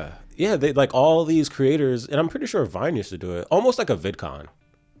 Yeah, they like all these creators, and I'm pretty sure Vine used to do it, almost like a VidCon,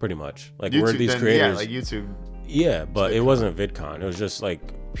 pretty much. Like YouTube, where these creators, yeah, like YouTube. Yeah, but it wasn't VidCon. It was just like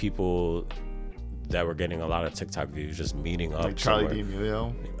people that were getting a lot of TikTok views just meeting up. Like Charli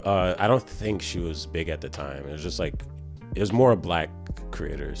D'Amelio. I don't think she was big at the time. It was just like it was more black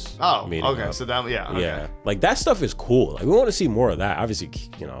creators. Oh, okay. Up. So that yeah, like that stuff is cool. Like we want to see more of that. Obviously,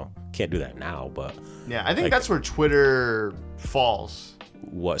 can't do that now, but yeah, I think that's where Twitter falls.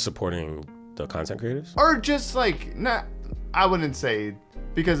 What, supporting the content creators? Or just like, I wouldn't say,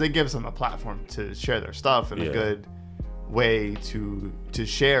 because it gives them a platform to share their stuff in a good way to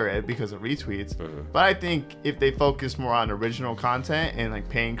share it because of retweets. But I think if they focus more on original content and like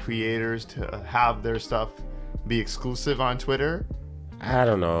paying creators to have their stuff be exclusive on Twitter. I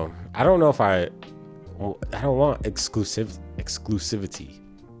don't know if I don't want exclusivity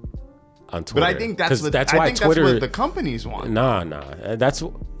on Twitter. But I think that's what the companies want. Nah. That's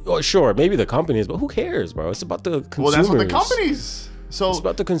sure, maybe the companies, but who cares, bro? It's about the consumers. Well, that's what the companies. So it's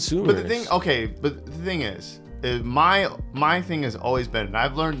about the consumers. But the thing is my thing has always been, and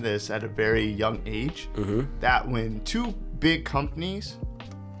I've learned this at a very young age, that when two big companies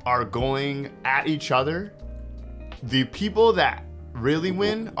are going at each other, the people that really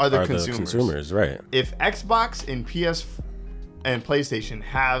win are the consumers. The consumers, right? If Xbox and PS and PlayStation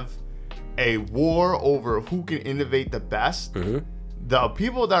have a war over who can innovate the best, the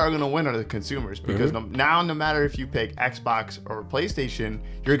people that are going to win are the consumers, because now no matter if you pick Xbox or PlayStation,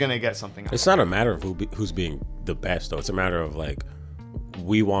 you're going to get something else. It's not a matter of who's being the best though. It's a matter of like,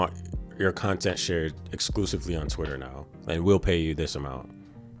 we want your content shared exclusively on Twitter now, and we'll pay you this amount.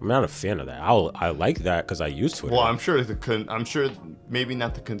 I'm not a fan of that. I like that because I use Twitter. Well, I'm sure maybe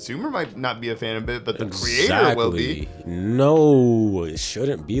not the consumer might not be a fan of it, but the creator will be. No, it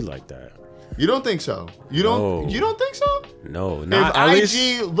shouldn't be like that. You don't think so? You don't think so? No, not if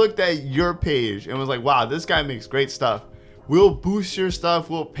IG looked at your page and was like, "Wow, this guy makes great stuff. We'll boost your stuff.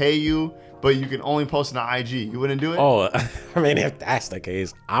 We'll pay you, but you can only post it on IG." You wouldn't do it? Oh, I mean, if that's the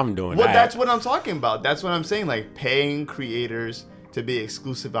case, I'm doing that. Well, that's what I'm talking about. That's what I'm saying. Like paying creators to be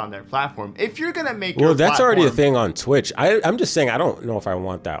exclusive on their platform. If you're gonna make that's already a thing on Twitch. I'm just saying I don't know if I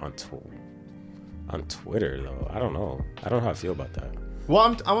want that on Twitter though. I don't know. I don't know how I feel about that.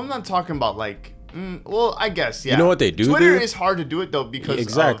 Well, I'm not talking about like. Well, I guess yeah. You know what they do? Twitter is hard to do it though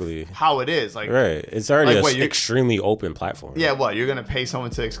because of how it is. Like right, it's already an extremely open platform. Yeah, what you're gonna pay someone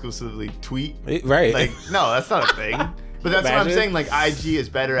to exclusively tweet? Right. Like no, that's not a thing. But that's what I'm saying. Like IG is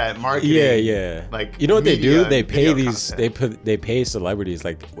better at marketing. Yeah. Like you know what they do? They pay these. They pay celebrities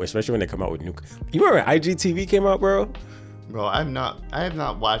like especially when they come out with new. You remember IGTV came out, bro? Bro, I have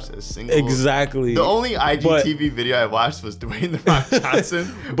not watched a single. Exactly. The only IGTV video I watched was Dwayne The Rock Johnson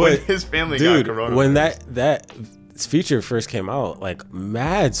when his family got coronavirus. When that feature first came out, like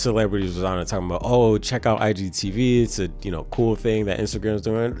mad celebrities was on it talking about, oh, check out IGTV. It's a cool thing that Instagram's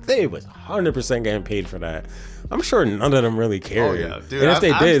doing. They was 100% getting paid for that. I'm sure none of them really cared. Oh yeah, dude. And if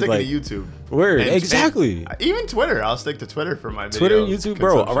they did, like to YouTube. Word, exactly. Even Twitter, I'll stick to Twitter for my Twitter, video YouTube,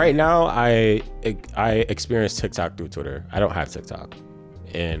 bro. Right now, I experience TikTok through Twitter. I don't have TikTok,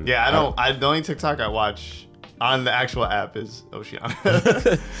 and yeah, the only TikTok I watch on the actual app is Oceana.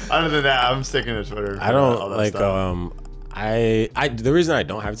 Other than that, I'm sticking to Twitter. I don't like stuff. The reason I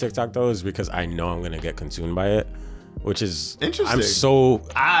don't have TikTok though is because I know I'm gonna get consumed by it, which is interesting.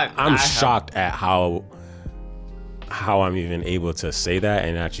 I'm shocked at how I'm even able to say that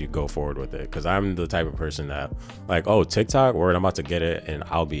and actually go forward with it, because I'm the type of person that like, oh, TikTok, word, I'm about to get it and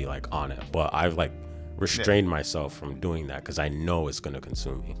I'll be like on it, but I've like restrained myself from doing that because I know it's gonna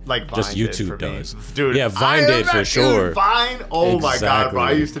consume me. Like Vine just YouTube does, dude. Yeah, Vine did for sure. Vine, oh my god, bro!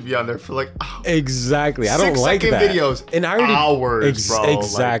 I used to be on there for like exactly. I don't like that. 6-second videos, and I already hours, bro.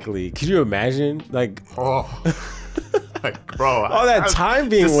 Exactly. Like, could you imagine, like, like, bro, all that time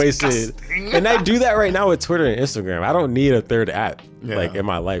being wasted? And I do that right now with Twitter and Instagram. I don't need a third app like in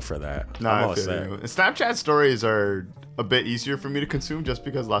my life for that. No, I feel you. Snapchat stories are a bit easier for me to consume just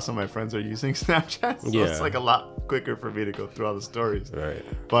because lots of my friends are using Snapchat, so it's like a lot quicker for me to go through all the stories. Right.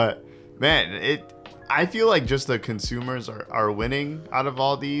 But man, I feel like just the consumers are winning out of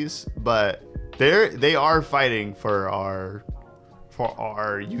all these, but they are fighting for our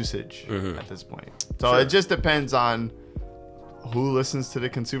usage at this point. So it just depends on who listens to the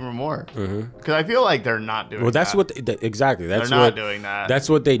consumer more. Because I feel like they're not doing. Well, that's that. Exactly. That's they're not doing that. That's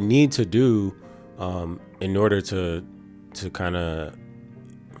what they need to do, in order to kind of,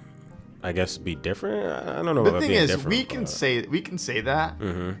 I guess, be different. I don't know. The thing is, we can say that,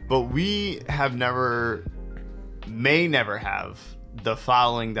 but we may never have the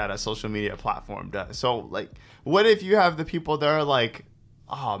following that a social media platform does. So, like, what if you have the people that are like,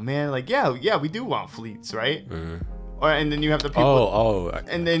 oh man, like yeah, we do want fleets, right? And then you have the people.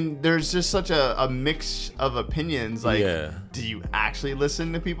 And then there's just such a mix of opinions. Like, do you actually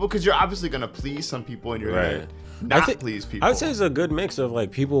listen to people? Because you're obviously gonna please some people, and you're gonna not please people. I would say it's a good mix of like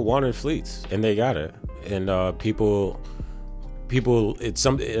people wanted fleets and they got it, and people. It's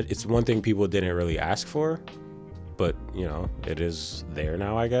one thing people didn't really ask for, but it is there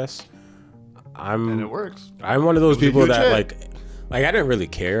now, I guess. And it works. I'm one of those people that like I didn't really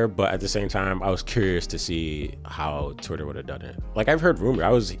care, but at the same time, I was curious to see how Twitter would have done it. Like, I've heard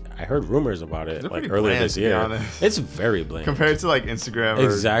rumors. I heard rumors about it like earlier this year. It's very bland compared to like Instagram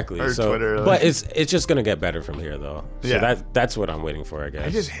or Twitter. But it's just gonna get better from here, though. So that's what I'm waiting for, I guess. I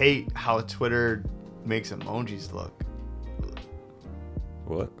just hate how Twitter makes emojis look.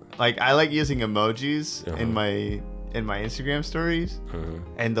 What? Like, I like using emojis in my Instagram stories,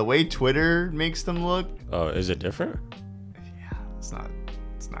 and the way Twitter makes them look. Oh, is it different?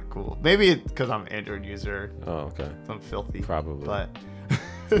 It's not cool. Maybe it's because I'm an Android user. Oh, okay. I'm filthy. Probably. But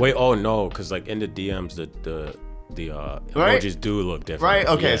wait, oh no, because like in the DMs, the emojis do look different. Right.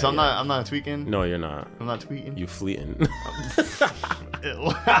 Okay. So I'm not tweaking. No, you're not. I'm not tweeting. You fleeting.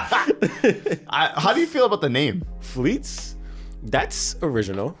 How do you feel about the name? Fleets? That's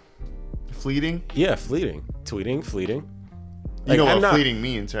original. Fleeting? Yeah, fleeting. Tweeting, fleeting. You know what fleeting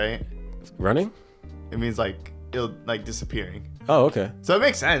means, right? Running? It means like disappearing. Oh, okay. So it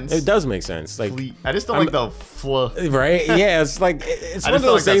makes sense. It does make sense. Like, fleet. I just don't like the right? Yeah, it's like it's one of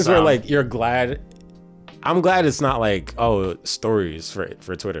those things where like you're glad. I'm glad it's not like stories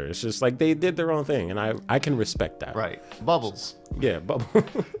for Twitter. It's just like they did their own thing, and I can respect that. Right. Bubbles. Yeah, bubble.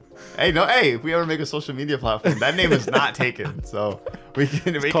 Hey, if we ever make a social media platform, that name is not taken, so we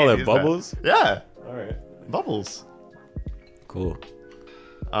can call it Bubbles. That. Yeah. All right. Bubbles. Cool.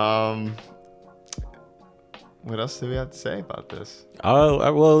 What else do we have to say about this?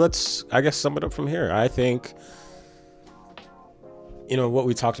 Well, let's, I guess, sum it up from here. I think, what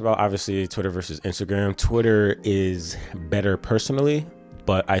we talked about, obviously, Twitter versus Instagram. Twitter is better personally,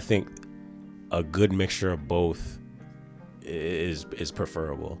 but I think a good mixture of both is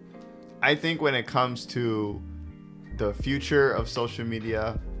preferable. I think when it comes to the future of social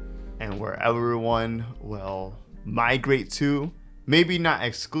media and where everyone will migrate to, maybe not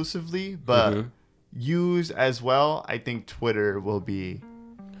exclusively, but use as well, I think Twitter will be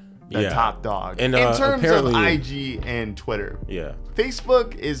the top dog and, in terms of IG and Twitter. Yeah.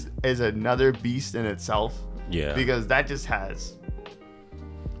 Facebook is another beast in itself. Yeah. Because that just has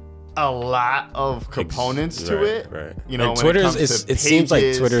a lot of components to it. Right. You know, and when Twitter's, it comes to it seems like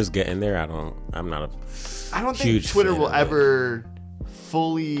pages, Twitter's getting there. I don't think Twitter will ever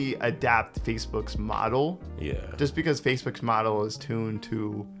fully adapt Facebook's model. Yeah. Just because Facebook's model is tuned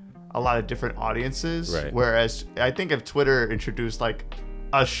to a lot of different audiences. Right. Whereas I think if Twitter introduced like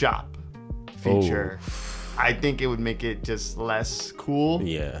a shop feature, I think it would make it just less cool.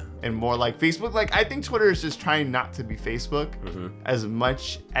 Yeah. And more like Facebook. Like, I think Twitter is just trying not to be Facebook as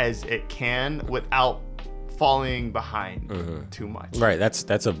much as it can without falling behind too much. Right.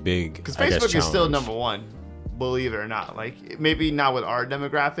 That's a big, because I guess, Facebook is still challenge. number one, believe it or not. Like, maybe not with our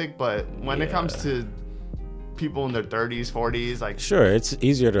demographic, but when it comes to people in their 30s, 40s, like, sure, it's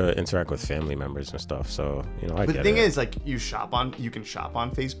easier to interact with family members and stuff. So, you know, I but get the thing it. is, like, you can shop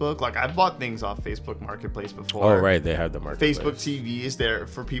on Facebook. Like, I've bought things off Facebook Marketplace before. Oh, right, they have the marketplace. Facebook TV is there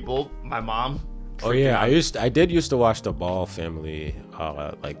for people. My mom. Oh yeah, I did used to watch the Ball Family,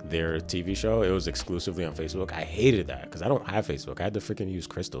 like their TV show. It was exclusively on Facebook. I hated that because I don't have Facebook. I had to freaking use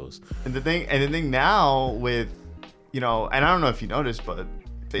Crystals. And the thing now with, you know, and I don't know if you noticed, but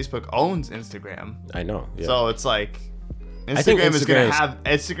Facebook owns Instagram. I know. Yeah. So it's like Instagram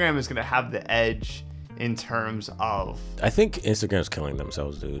is gonna have the edge in terms of. I think Instagram's killing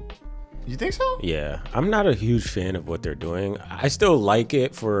themselves, dude. You think so? Yeah, I'm not a huge fan of what they're doing. I still like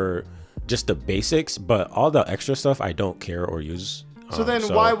it for just the basics, but all the extra stuff I don't care or use. So then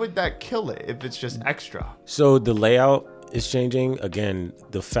why would that kill it if it's just extra? So the layout is changing again.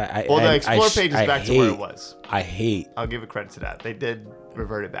 The fact. Well, the explore page is back to where it was. I'll give it credit to that. They did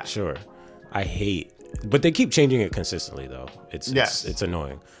revert it back. Sure. But they keep changing it consistently though. It's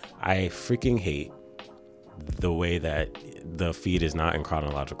annoying. I freaking hate the way that the feed is not in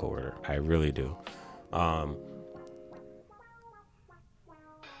chronological order. I really do.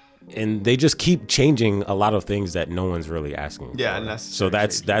 And they just keep changing a lot of things that no one's really asking for. So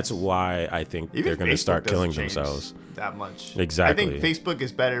that's why I think they're going to start killing themselves. That much. Exactly. I think Facebook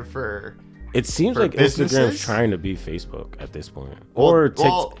is better for. It seems like businesses. Instagram's trying to be Facebook at this point. Well,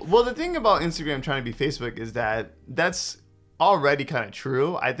 the thing about Instagram trying to be Facebook is that that's already kind of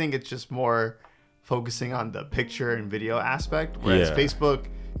true. I think it's just more focusing on the picture and video aspect. Whereas Facebook,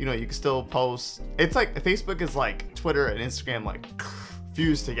 you know, you can still post. It's like Facebook is like Twitter and Instagram like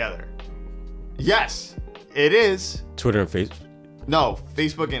fused together. Yes, it is. Twitter and Facebook? No,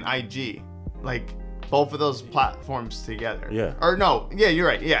 Facebook and IG. Like both of those platforms together. Yeah. Or no, yeah, you're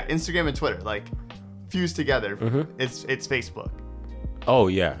right. Yeah, Instagram and Twitter like fused together. It's Facebook. Oh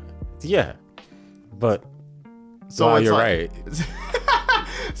yeah. Yeah. But so you're right.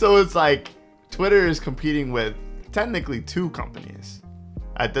 So it's like Twitter is competing with technically two companies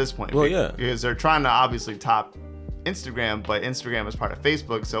at this point. Well, yeah. Because they're trying to obviously top Instagram, but Instagram is part of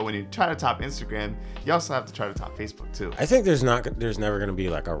Facebook. So when you try to top Instagram, you also have to try to top Facebook too. I think there's never going to be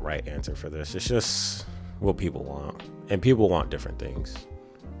like a right answer for this. It's just what people want, and people want different things.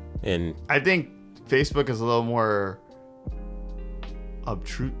 And I think Facebook is a little more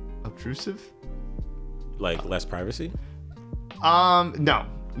obtrusive. Like less privacy? No,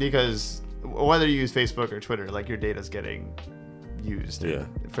 because whether you use Facebook or Twitter, like your data's getting used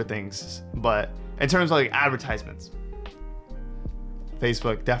for things. But in terms of like advertisements,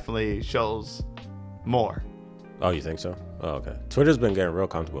 Facebook definitely shows more. Oh, you think so? Oh, okay. Twitter's been getting real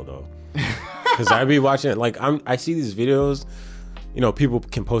comfortable though, because I be watching it. Like I see these videos. You know, people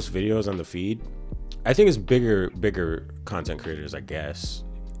can post videos on the feed. I think it's bigger content creators, I guess.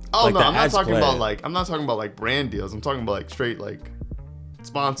 Oh like no, I'm not talking about like brand deals. I'm talking about like straight like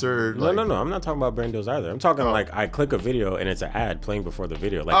sponsored. No, I'm not talking about brand deals either. I'm talking like I click a video and it's an ad playing before the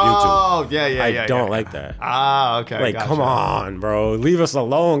video, like YouTube. Oh yeah. I don't like that. Ah, okay. Like, gotcha. come on, bro, leave us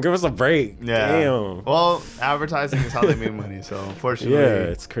alone. Give us a break. Yeah. Damn. Well, advertising is how they make money. So unfortunately,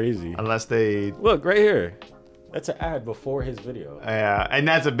 yeah, it's crazy. Unless they look right here. That's an ad before his video. Yeah, and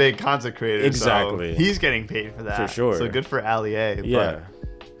that's a big content creator. Exactly. So he's getting paid for that. For sure. So good for Ali A. Yeah.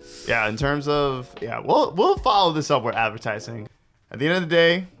 Yeah, in terms of, we'll follow this up with advertising. At the end of the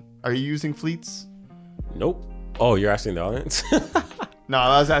day, are you using fleets? Nope. Oh, you're asking the audience? No,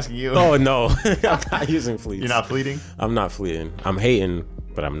 I was asking you. Oh, no. I'm not using fleets. You're not fleeting? I'm not fleeting. I'm hating,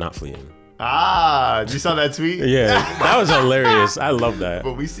 but I'm not fleeting. Ah, you saw that tweet? Yeah, that was hilarious. I love that.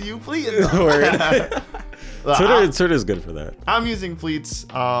 But we see you fleeting. Twitter's good for that. I'm using fleets.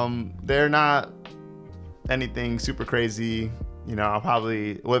 They're not anything super crazy. You know, I'll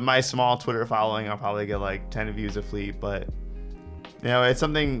probably, with my small Twitter following, I'll probably get like 10 views a fleet, but you know, it's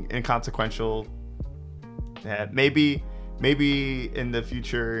something inconsequential. Yeah, maybe in the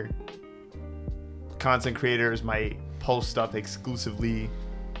future, content creators might post stuff exclusively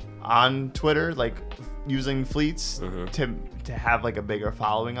on Twitter, like using fleets to have like a bigger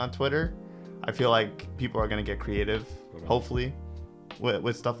following on Twitter. I feel like people are gonna get creative, hopefully,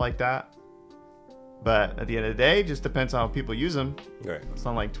 with stuff like that. But at the end of the day, it just depends on how people use them. Right. It's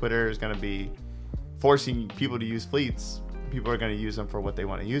not like Twitter is gonna be forcing people to use fleets. People are gonna use them for what they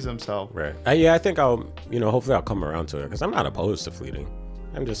want to use them. So right. Yeah, I think hopefully I'll come around to it because I'm not opposed to fleeting.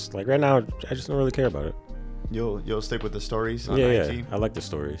 I'm just like right now, I just don't really care about it. You'll stick with the stories on IG? Yeah. I like the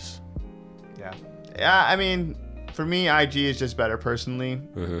stories. Yeah. I mean, for me, IG is just better personally,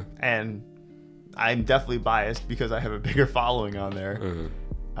 and I'm definitely biased because I have a bigger following on there.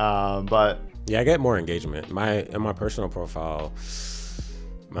 But yeah, I get more engagement. In my personal profile,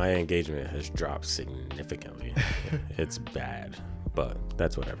 my engagement has dropped significantly. It's bad, but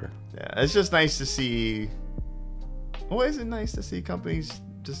that's whatever. Yeah, it's just nice to see. Well, is it nice to see companies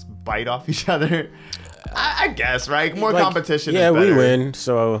just bite off each other? I guess, right? More competition. Yeah, is better. we win.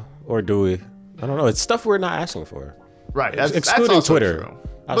 So, or do we? I don't know. It's stuff we're not asking for. Right. Excluding that's also Twitter. True.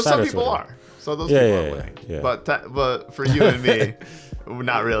 But some people are. So those people are winning. Yeah. But for you and me,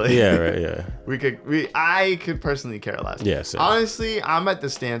 not really. Yeah, right. Yeah. I could personally care less. Yes. Honestly, I'm at the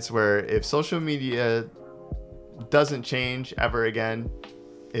stance where if social media doesn't change ever again,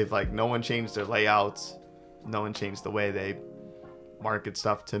 if like no one changed their layouts, no one changed the way they market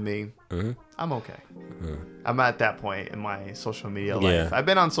stuff to me, I'm okay. I'm at that point in my social media life. Yeah. I've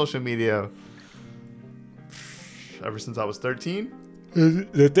been on social media ever since I was 13.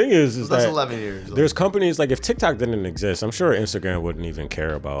 The thing is that's that 11 years. There's companies like if TikTok didn't exist, I'm sure Instagram wouldn't even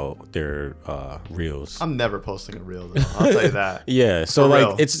care about their reels. I'm never posting a reel though. I'll tell you that. Yeah. So For like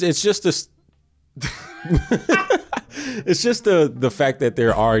real. it's just this. It's just the fact that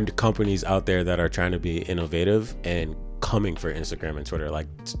there are companies out there that are trying to be innovative and coming for Instagram and Twitter. Like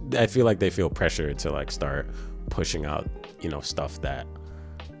I feel like they feel pressured to like start pushing out stuff that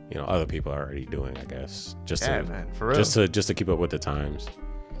other people are already doing, I guess. Man, for real. Just to keep up with the times.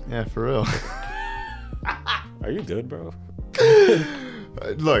 Yeah, for real. Are you good, bro?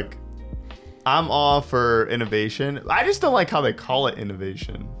 Look, I'm all for innovation. I just don't like how they call it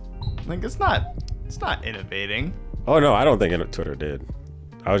innovation. Like it's not innovating. Oh no, I don't think Twitter did.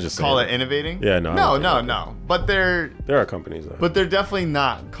 I was just Call saying. it innovating? Yeah, no. No. But there are companies though. But they're definitely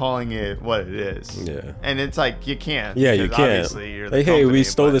not calling it what it is. Yeah. And it's like you can't. Yeah, you can't. Obviously, you're the like, hey, company, we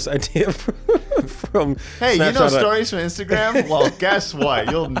stole this idea from Hey, Snapchat. you know stories from Instagram? Well, guess what?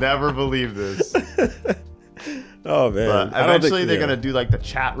 You'll never believe this. Oh man. But eventually they're gonna do like the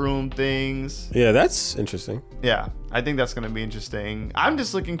chat room things. Yeah, that's interesting. Yeah, I think that's gonna be interesting. I'm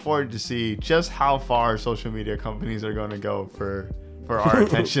just looking forward to see just how far social media companies are gonna go for our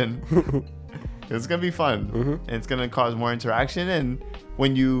attention. It's gonna be fun. And it's gonna cause more interaction. And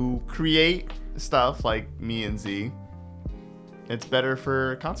when you create stuff like me and Z, it's better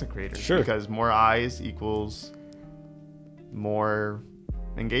for content creators. Sure. Because more eyes equals more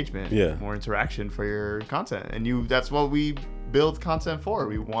engagement, more interaction for your content. And that's what we build content for.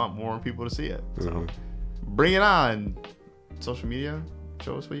 We want more people to see it. So bring it on. Social media,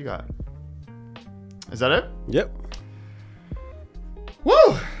 show us what you got. Is that it? Yep.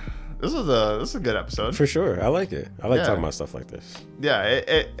 Woo! This is a good episode. For sure. I like it. I like talking about stuff like this.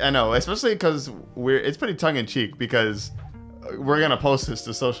 Yeah, I know, especially because it's pretty tongue in cheek because we're gonna post this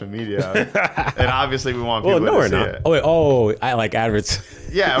to social media, and obviously we want people to see it. I like adverts.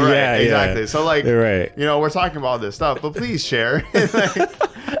 Yeah, right. Yeah, exactly. So like, you're right. We're talking about this stuff, but please share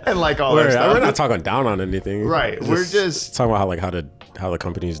and like all that stuff. We're not talking down on anything. Right. We're just talking about how the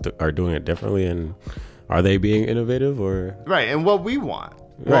companies are doing it differently, and are they being innovative or right, and what we want.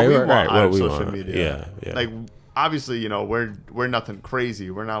 Right, what we want out of what we social want. media. Yeah. Like obviously, we're nothing crazy.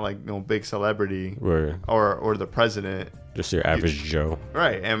 We're not like no big celebrity We're or the president. just your average Joe.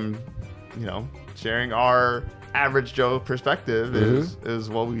 Right, and sharing our average Joe perspective is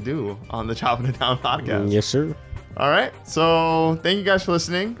what we do on the Chopping It Down podcast. Yes, sir. All right, so thank you guys for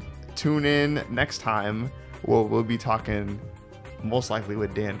listening. Tune in next time. We'll be talking most likely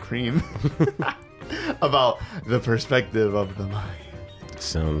with Dan Cream about the perspective of the mind.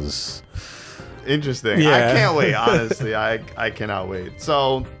 Sounds interesting. Yeah. I can't wait. Honestly, I cannot wait.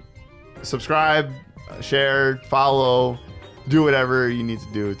 So subscribe, share, follow, do whatever you need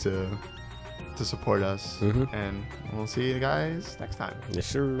to do to support us. And we'll see you guys next time. Yes,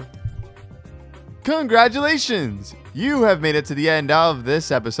 sir. Congratulations! You have made it to the end of this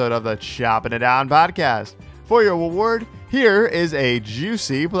episode of the Chopping It Down podcast. For your reward, here is a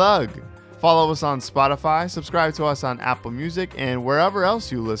juicy plug. Follow us on Spotify, subscribe to us on Apple Music, and wherever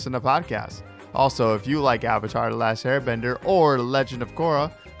else you listen to podcasts. Also, if you like Avatar: The Last Airbender or Legend of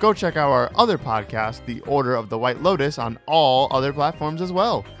Korra, go check out our other podcast, The Order of the White Lotus, on all other platforms as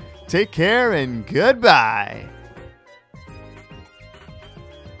well. Take care and goodbye!